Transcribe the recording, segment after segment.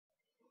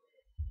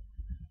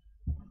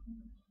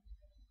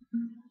We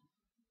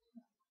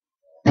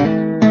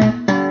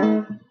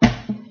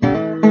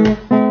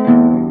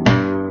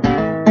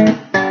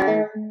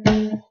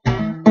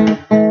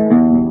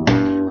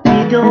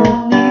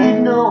don't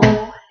need no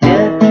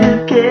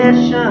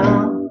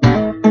education.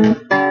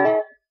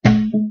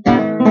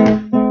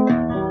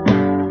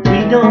 We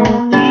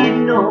don't need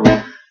no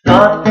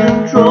thought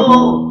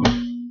control.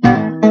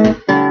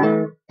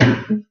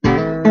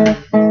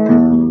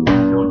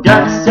 No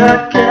dark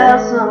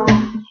sarcasm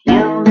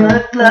in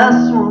the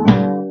classroom.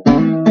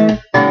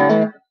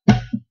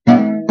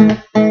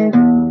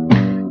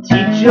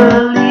 Teacher,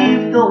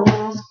 leave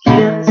those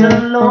kids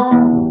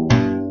alone.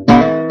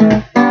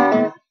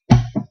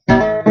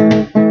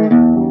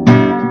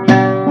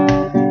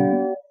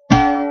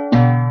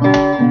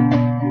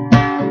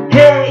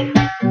 Hey,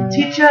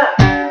 teacher,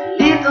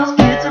 leave those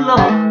kids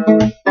alone.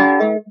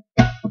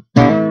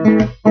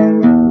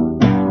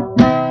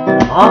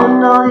 All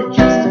in all, you're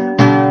just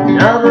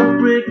another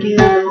brick in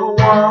the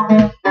wall.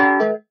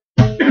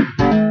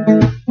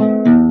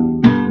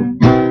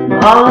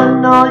 All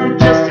in all, you're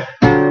just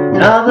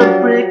another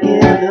brick in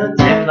the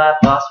tech life.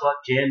 Boss walk,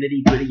 jam,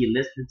 nitty gritty. You're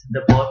listening to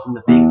the boy from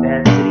the big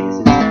bad city. This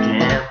is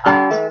Jam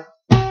Hot.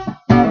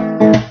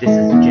 This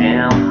is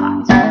Jam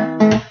Hot.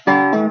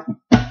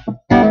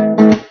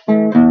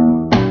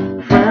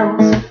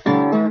 Friends,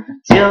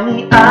 tell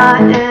me I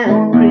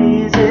am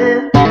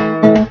crazy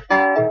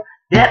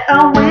that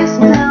I'm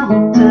wasting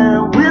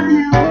time with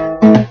you.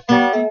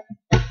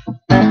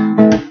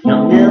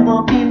 You'll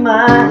never be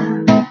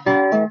mine.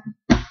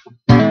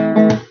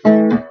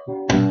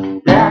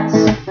 That's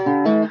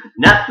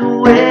not the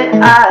way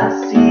I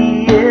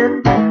see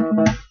it.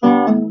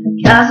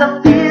 'Cause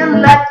I feel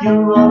like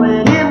you're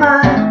already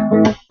mine.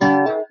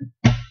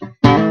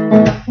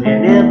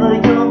 Whenever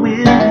you're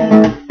with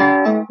me,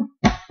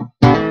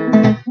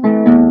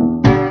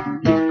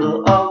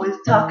 people always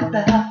talk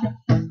about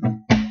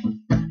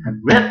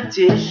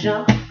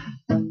repetition.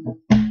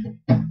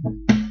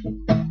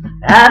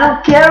 I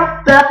don't care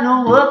about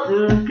no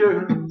other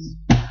girls.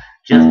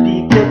 Just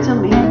be good to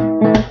me.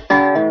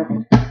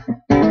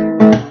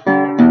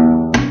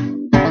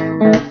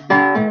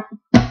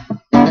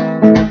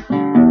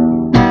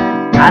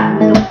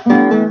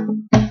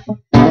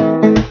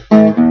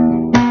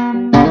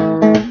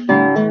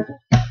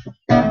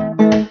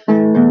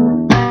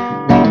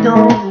 We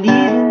don't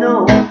need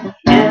no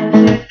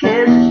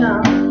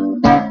education.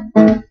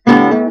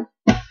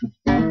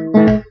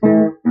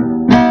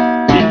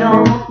 We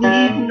don't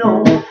need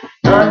no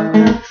thought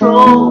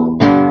control.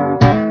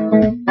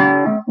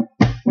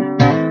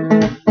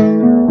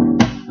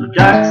 No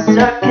dark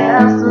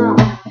sarcasm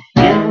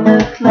in the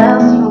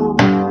classroom.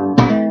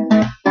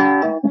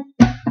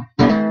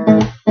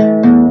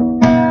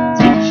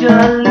 Teacher,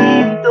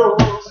 leave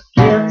those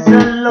kids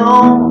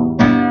alone.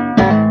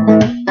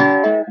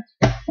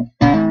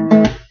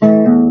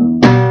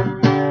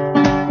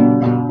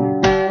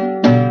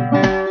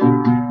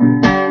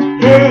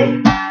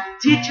 Hey,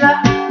 teacher,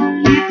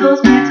 leave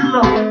those kids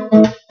alone.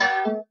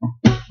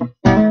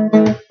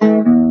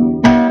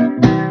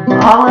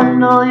 All I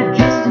know, you're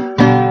just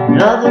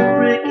another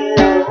brick in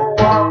the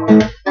wall.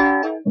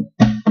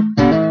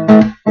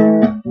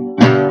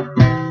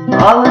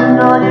 All I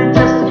know, you're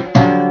just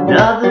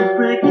another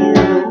brick in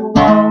the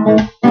wall.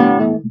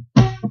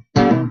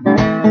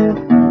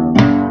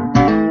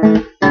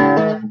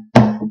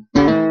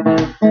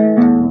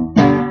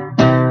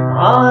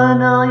 All I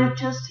know, you're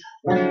just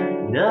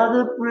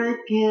another brick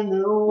in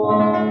the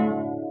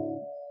wall.